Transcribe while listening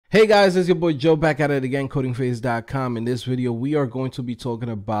Hey guys, it's your boy Joe back at it again, CodingPhase.com. In this video, we are going to be talking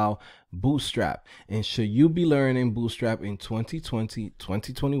about Bootstrap and should you be learning Bootstrap in 2020,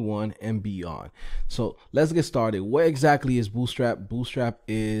 2021, and beyond. So let's get started. What exactly is Bootstrap? Bootstrap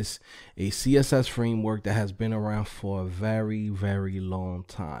is a CSS framework that has been around for a very, very long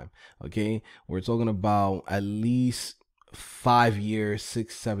time. Okay, we're talking about at least 5 years,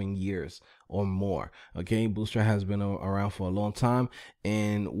 6, 7 years or more. Okay, Bootstrap has been around for a long time.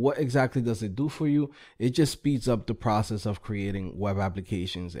 And what exactly does it do for you? It just speeds up the process of creating web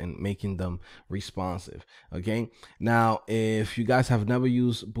applications and making them responsive. Okay, now if you guys have never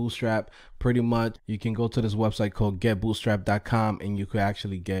used Bootstrap, pretty much you can go to this website called getbootstrap.com and you could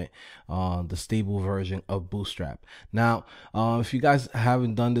actually get the stable version of Bootstrap. Now if you guys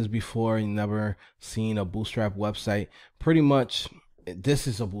haven't done this before and never seen a Bootstrap website, pretty much this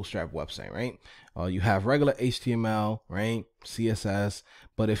is a Bootstrap website, right? You have regular HTML, right? CSS,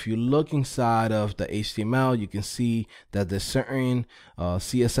 but if you look inside of the HTML, you can see that there's certain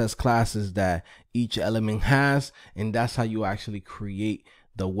CSS classes that each element has, and that's how you actually create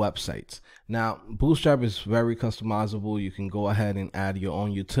the websites. Now, Bootstrap is very customizable. You can go ahead and add your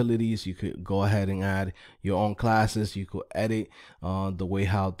own utilities. You could go ahead and add your own classes. You could edit the way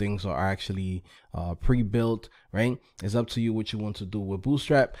how things are actually pre-built, right? It's up to you what you want to do with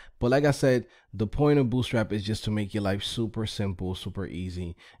Bootstrap. But like I said, the point of Bootstrap is just to make your life super simple, super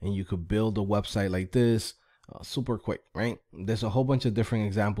easy, and you could build a website like this super quick, right? There's a whole bunch of different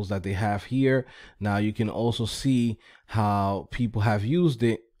examples that they have here. Now you can also see how people have used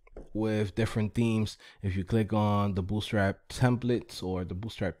it with different themes. If you click on the Bootstrap templates or the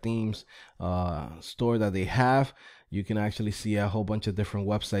Bootstrap themes store that they have, you can actually see a whole bunch of different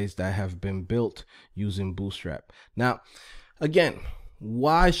websites that have been built using Bootstrap. Now, again,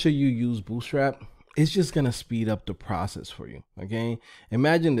 why should you use Bootstrap? It's just gonna speed up the process for you. Okay,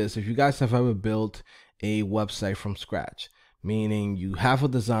 imagine this: if you guys have ever built a website from scratch, meaning you have a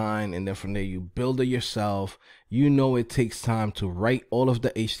design and then from there you build it yourself, you know it takes time to write all of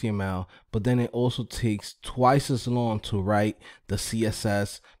the HTML, but then it also takes twice as long to write the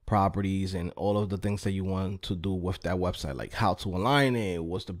CSS properties and all of the things that you want to do with that website, like how to align it,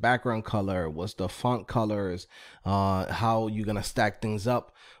 what's the background color, what's the font colors, how you're gonna stack things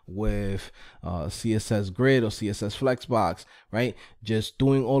up with CSS grid or CSS flexbox, right? Just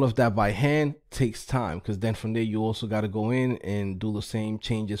doing all of that by hand takes time, because then from there you also got to go in and do the same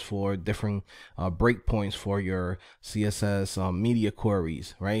changes for different breakpoints for your CSS media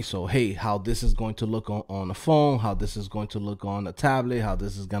queries, right? So hey, how this is going to look on the phone, how this is going to look on the tablet, how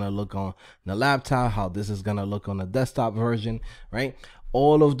this is going to look on the laptop, how this is going to look on the desktop version, right?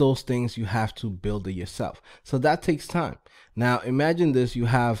 All of those things you have to build it yourself. So that takes time. Now imagine this: you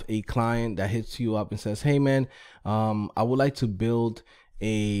have a client that hits you up and says, hey man, I would like to build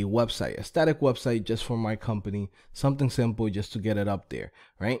a website, a static website just for my company, something simple just to get it up there,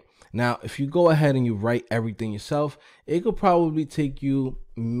 right? Now, if you go ahead and you write everything yourself, it could probably take you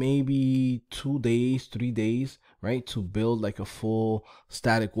maybe 2 days, 3 days, right, to build like a full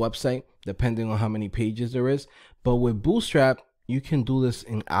static website, depending on how many pages there is. But with Bootstrap, you can do this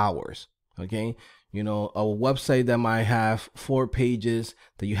in hours. Okay, you know, a website that might have 4 pages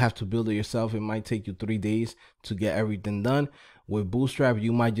that you have to build it yourself, it might take you 3 days to get everything done. With Bootstrap,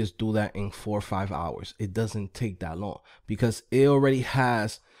 you might just do that in 4 or 5 hours. It doesn't take that long because it already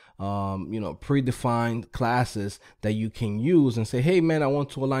has you know, predefined classes that you can use and say, hey man, I want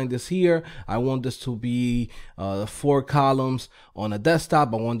to align this here. I want this to be 4 columns on a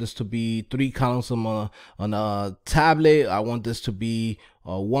desktop. I want this to be 3 columns on a tablet. I want this to be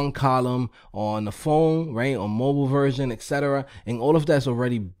 1 column on the phone, right, on mobile version, etc. And all of that's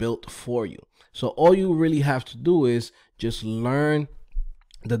already built for you. So all you really have to do is just learn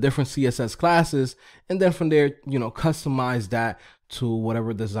the different CSS classes, and then from there, you know, customize that to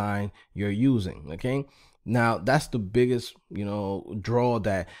whatever design you're using. Okay, now that's the biggest, you know, draw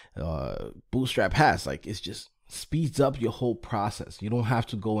that Bootstrap has. Like, it's just speeds up your whole process. You don't have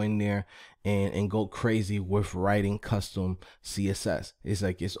to go in there and go crazy with writing custom CSS. It's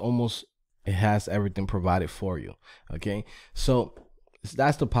like it has everything provided for you. Okay, so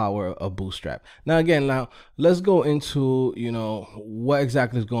that's the power of Bootstrap. Now let's go into, you know, what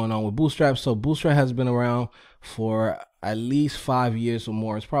exactly is going on with Bootstrap. So Bootstrap has been around for at least 5 years or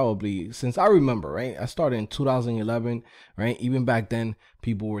more. It's probably since I remember, right? I started in 2011, right? Even back then,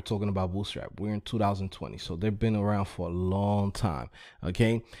 people were talking about Bootstrap. We're in 2020, so they've been around for a long time.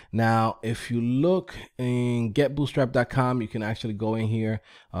 Okay, now if you look in getbootstrap.com, you can actually go in here,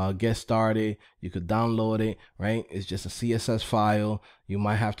 get started. You could download it, right? It's just a CSS file. You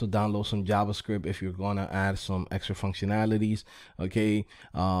might have to download some JavaScript if you're going to add some extra functionalities. Okay,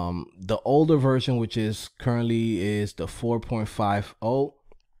 the older version, which is currently is the 4.50,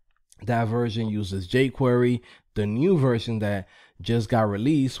 that version uses jQuery. The new version that just got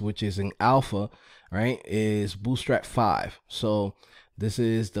released, which is in alpha, right, is Bootstrap 5. So this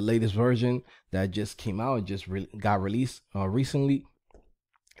is the latest version that just came out. It just got released recently.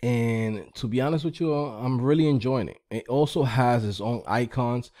 And to be honest with you, I'm really enjoying it. It also has its own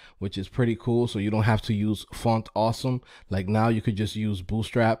icons, which is pretty cool. So you don't have to use Font Awesome. Like now you could just use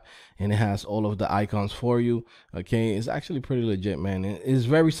Bootstrap and it has all of the icons for you. Okay, it's actually pretty legit, man. It's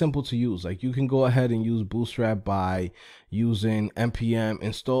very simple to use. Like you can go ahead and use Bootstrap by using npm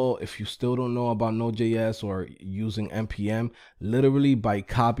install. If you still don't know about Node.js or using npm, literally by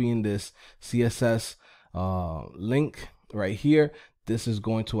copying this CSS link right here, this is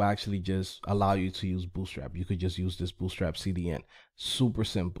going to actually just allow you to use Bootstrap. You could just use this Bootstrap CDN. Super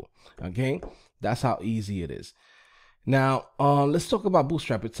simple. Okay, that's how easy it is. Now, let's talk about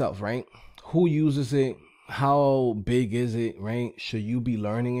Bootstrap itself, right? Who uses it? How big is it, right? Should you be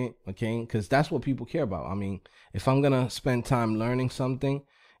learning it? Okay, because that's what people care about. I mean, if I'm gonna spend time learning something,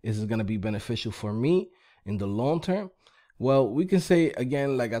 is it gonna be beneficial for me in the long term? Well, we can say,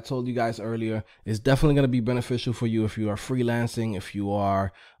 again, like I told you guys earlier, it's definitely going to be beneficial for you if you are freelancing, if you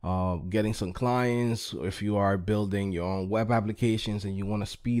are getting some clients, or if you are building your own web applications and you want to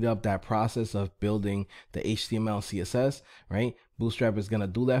speed up that process of building the HTML, CSS, right? Bootstrap is going to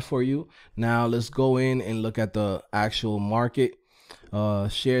do that for you. Now, let's go in and look at the actual market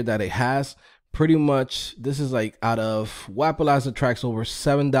share that it has. Pretty much, this is like out of Wapalyzer tracks over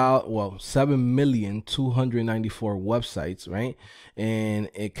 7,294 websites, right? And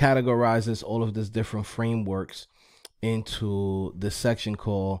it categorizes all of these different frameworks into this section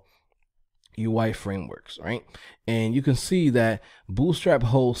called UI frameworks, right? And you can see that Bootstrap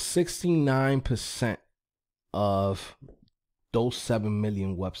holds 69% of those 7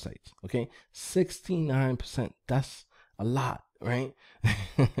 million websites. Okay, 69%. That's a lot, right?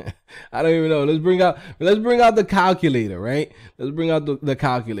 I don't even know. Let's bring out the calculator, right? Let's bring out the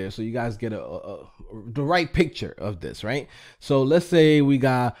calculator so you guys get the right picture of this, right? So let's say we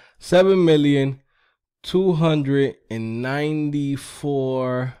got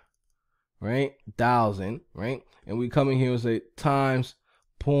 7,294,000, right? Right? And we come in here and say times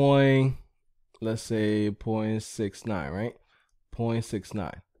point, let's say 0.69, right?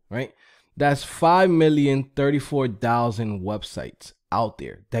 0.69, right? That's 5,034,000 websites out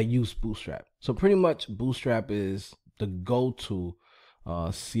there that use Bootstrap. So pretty much Bootstrap is the go-to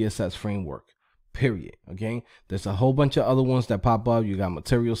CSS framework, period. Okay, there's a whole bunch of other ones that pop up. You got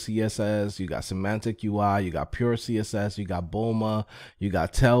Material CSS, you got Semantic UI, you got Pure CSS, you got Bulma, you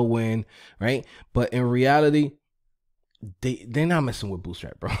got Tailwind, right? But in reality, they're not messing with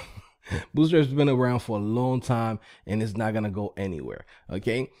Bootstrap, bro. Bootstrap's been around for a long time and it's not going to go anywhere.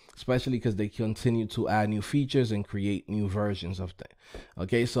 Okay, especially because they continue to add new features and create new versions of that.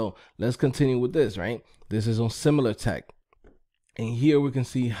 Okay, so let's continue with this, right? This is on Similar Tech, and here we can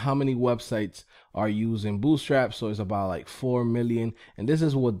see how many websites are using Bootstrap. So it's about like 4 million, and this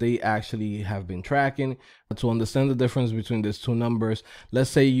is what they actually have been tracking. To understand the difference between these two numbers,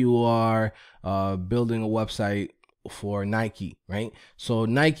 let's say you are building a website for Nike, right? So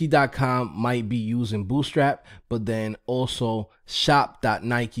Nike.com might be using Bootstrap, but then also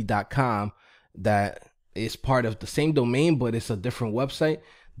shop.nike.com, that is part of the same domain, but it's a different website.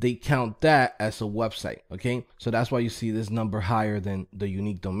 They count that as a website. Okay, so that's why you see this number higher than the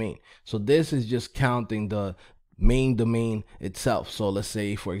unique domain. So this is just counting the main domain itself. So let's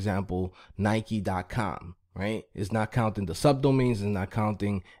say, for example, Nike.com, right? It's not counting the subdomains, it's not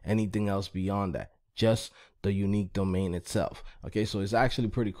counting anything else beyond that, just the unique domain itself. Okay, so it's actually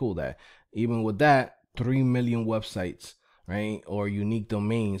pretty cool that even with that, 3 million websites, right, or unique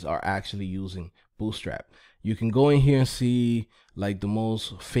domains are actually using Bootstrap. You can go in here and see like the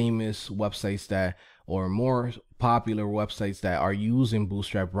most famous websites that, or more popular websites that are using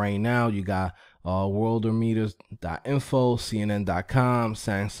Bootstrap right now. You got worldometers.info, cnn.com,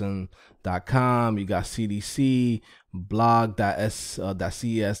 samsung.com, you got CDC,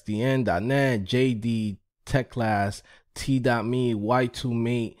 blog.csdn.net, JD, Tech Class, T.me,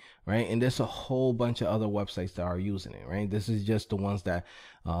 Y2Mate, right? And there's a whole bunch of other websites that are using it, right? This is just the ones that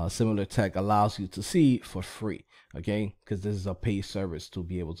Similar Tech allows you to see for free, okay? Because this is a paid service to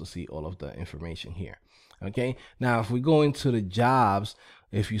be able to see all of the information here, okay? Now, if we go into the jobs,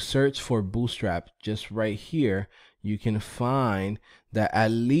 if you search for Bootstrap just right here, you can find that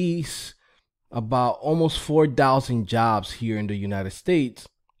at least about almost 4,000 jobs here in the United States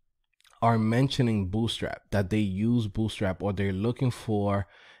are mentioning Bootstrap, that they use Bootstrap, or they're looking for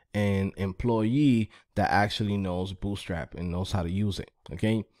an employee that actually knows Bootstrap and knows how to use it,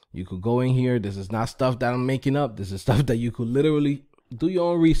 okay? You could go in here. This is not stuff that I'm making up. This is stuff that you could literally do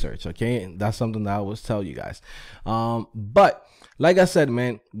your own research, okay? And that's something that I always tell you guys. But like I said,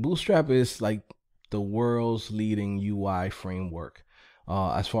 man, Bootstrap is like the world's leading UI framework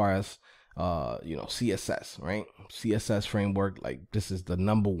as far as you know, CSS, right? CSS framework, like this is the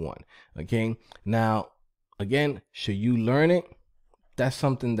 #1, okay? Now, again, should you learn it? That's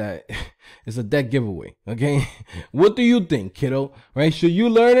something that is a dead giveaway, okay? What do you think, kiddo, right? Should you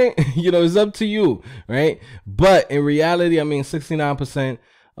learn it? You know, it's up to you, right? But in reality, I mean, 69%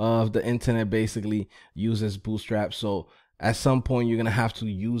 of the internet basically uses Bootstrap. So at some point, you're going to have to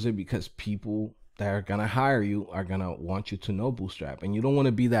use it because people that are going to hire you are going to want you to know Bootstrap. And you don't want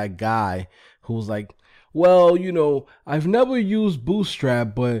to be that guy who's like, well, you know, I've never used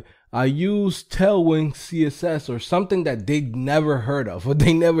Bootstrap, but I use Tailwind CSS, or something that they never heard of or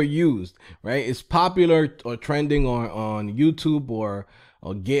they never used, right? It's popular or trending on YouTube or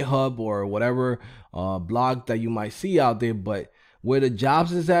GitHub or whatever blog that you might see out there, but where the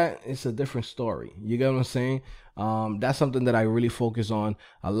jobs is at, it's a different story. You get what I'm saying? That's something that I really focus on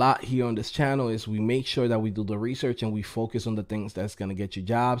a lot here on this channel, is we make sure that we do the research and we focus on the things that's going to get you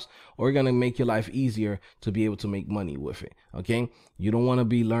jobs or going to make your life easier to be able to make money with it. Okay. You don't want to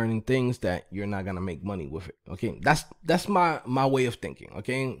be learning things that you're not going to make money with it. Okay. That's my way of thinking.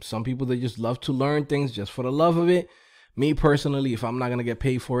 Okay. Some people, they just love to learn things just for the love of it. Me personally, if I'm not going to get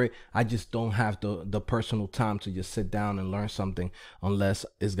paid for it, I just don't have the personal time to just sit down and learn something unless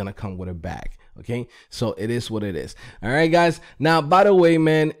it's going to come with a bag. Okay, so it is what it is. All right, guys. Now, by the way,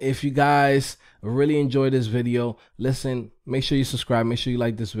 man, if you guys really enjoyed this video, listen, make sure you subscribe, make sure you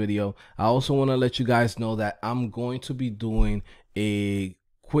like this video. I also want to let you guys know that I'm going to be doing a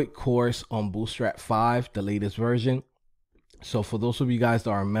quick course on Bootstrap 5, the latest version. So for those of you guys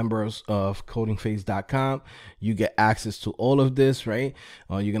that are members of CodingPhase.com, you get access to all of this, right?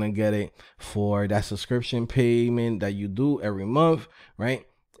 You're going to get it for that subscription payment that you do every month, right?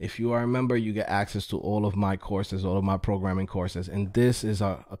 If you are a member, you get access to all of my courses, all of my programming courses. And this is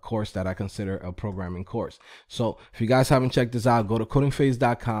a course that I consider a programming course. So if you guys haven't checked this out, go to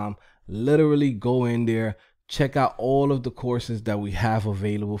CodingPhase.com, literally go in there, check out all of the courses that we have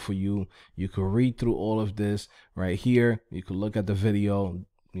available for you. You can read through all of this right here. You can look at the video,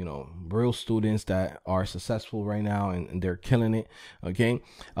 you know, real students that are successful right now and they're killing it. Okay.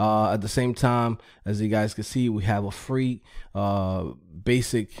 At the same time, as you guys can see, we have a free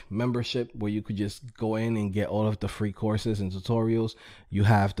basic membership where you could just go in and get all of the free courses and tutorials. You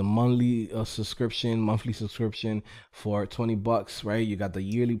have the monthly subscription for $20, right? You got the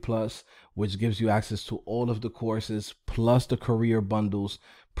yearly plus, which gives you access to all of the courses plus the career bundles.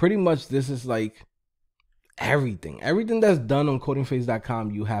 Pretty much this is like everything that's done on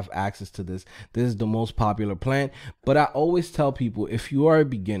CodingPhase.com. You have access to this. This is the most popular plan. But I always tell people, if you are a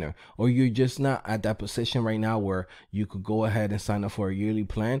beginner or you're just not at that position right now where you could go ahead and sign up for a yearly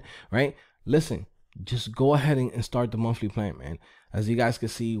plan, right? Listen, just go ahead and start the monthly plan, man. As you guys can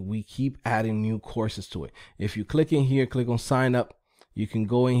see, we keep adding new courses to it. If you click in here, click on sign up, you can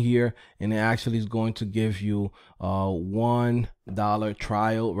go in here and it actually is going to give you a $1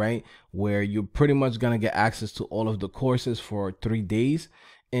 trial, right? Where you're pretty much going to get access to all of the courses for 3 days.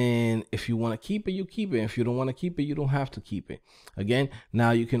 And if you want to keep it, you keep it. If you don't want to keep it, you don't have to keep it. Again,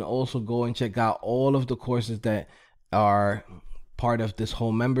 now you can also go and check out all of the courses that are part of this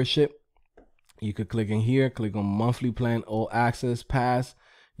whole membership. You could click in here, click on monthly plan, all access pass.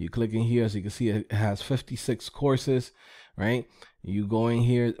 You click in here, as you can see, it has 56 courses, right? You go in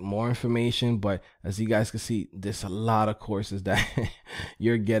here, more information, but as you guys can see, there's a lot of courses that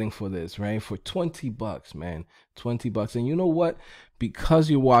you're getting for this, right? For $20, man, $20. And you know what?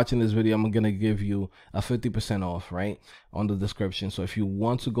 Because you're watching this video, I'm going to give you a 50% off, right, on the description. So if you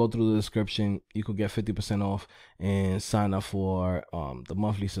want to go through the description, you could get 50% off and sign up for the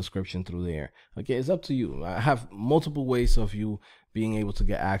monthly subscription through there. Okay, it's up to you. I have multiple ways of you being able to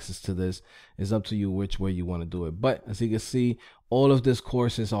get access to this. It's up to you which way you want to do it. But as you can see, all of these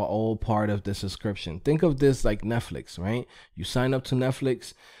courses are all part of the subscription. Think of this like Netflix, right? You sign up to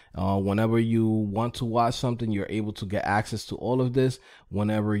Netflix. Whenever you want to watch something, you're able to get access to all of this.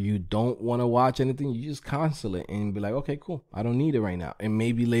 Whenever you don't want to watch anything, you just cancel it and be like, okay, cool, I don't need it right now. And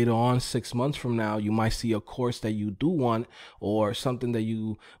maybe later on, 6 months from now, you might see a course that you do want, or something that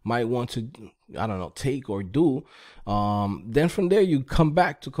you might want to, I don't know, take or do. Then from there, you come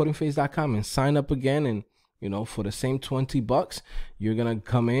back to CodingPhase.com and sign up again, and you know, for the same $20, you're gonna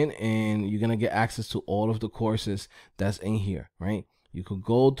come in and you're gonna get access to all of the courses that's in here, right? You could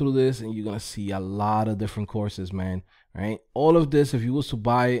go through this and you're gonna see a lot of different courses, man, right? All of this, if you was to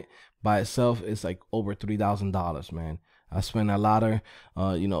buy it by itself, it's like over $3,000, man. I spent a lot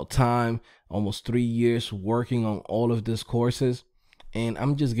of, you know, time, almost 3 years working on all of these courses. And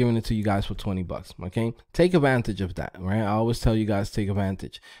I'm just giving it to you guys for $20, okay? Take advantage of that, right? I always tell you guys, take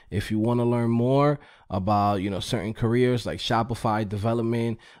advantage. If you want to learn more about, you know, certain careers like Shopify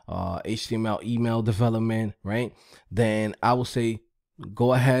development, HTML email development, right? Then I will say,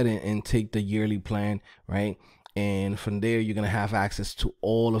 go ahead and take the yearly plan, right? And from there, you're going to have access to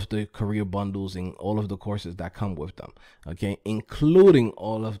all of the career bundles and all of the courses that come with them, okay? Including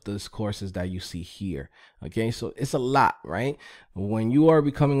all of those courses that you see here, okay? So it's a lot, right? When you are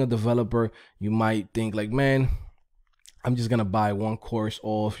becoming a developer, you might think like, man, I'm just going to buy one course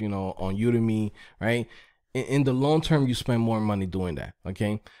off, you know, on Udemy, right? In the long term, you spend more money doing that,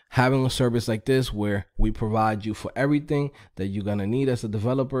 okay? Having a service like this where we provide you for everything that you're going to need as a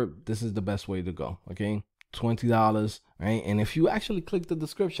developer, this is the best way to go, okay? $20, right? And if you actually click the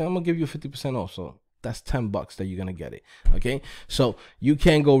description, I'm gonna give you 50% off. So that's $10 that you're gonna get it. Okay, so you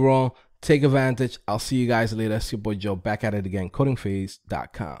can't go wrong. Take advantage. I'll see you guys later. It's your boy Joe, back at it again.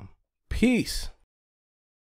 CodingPhase.com. Peace.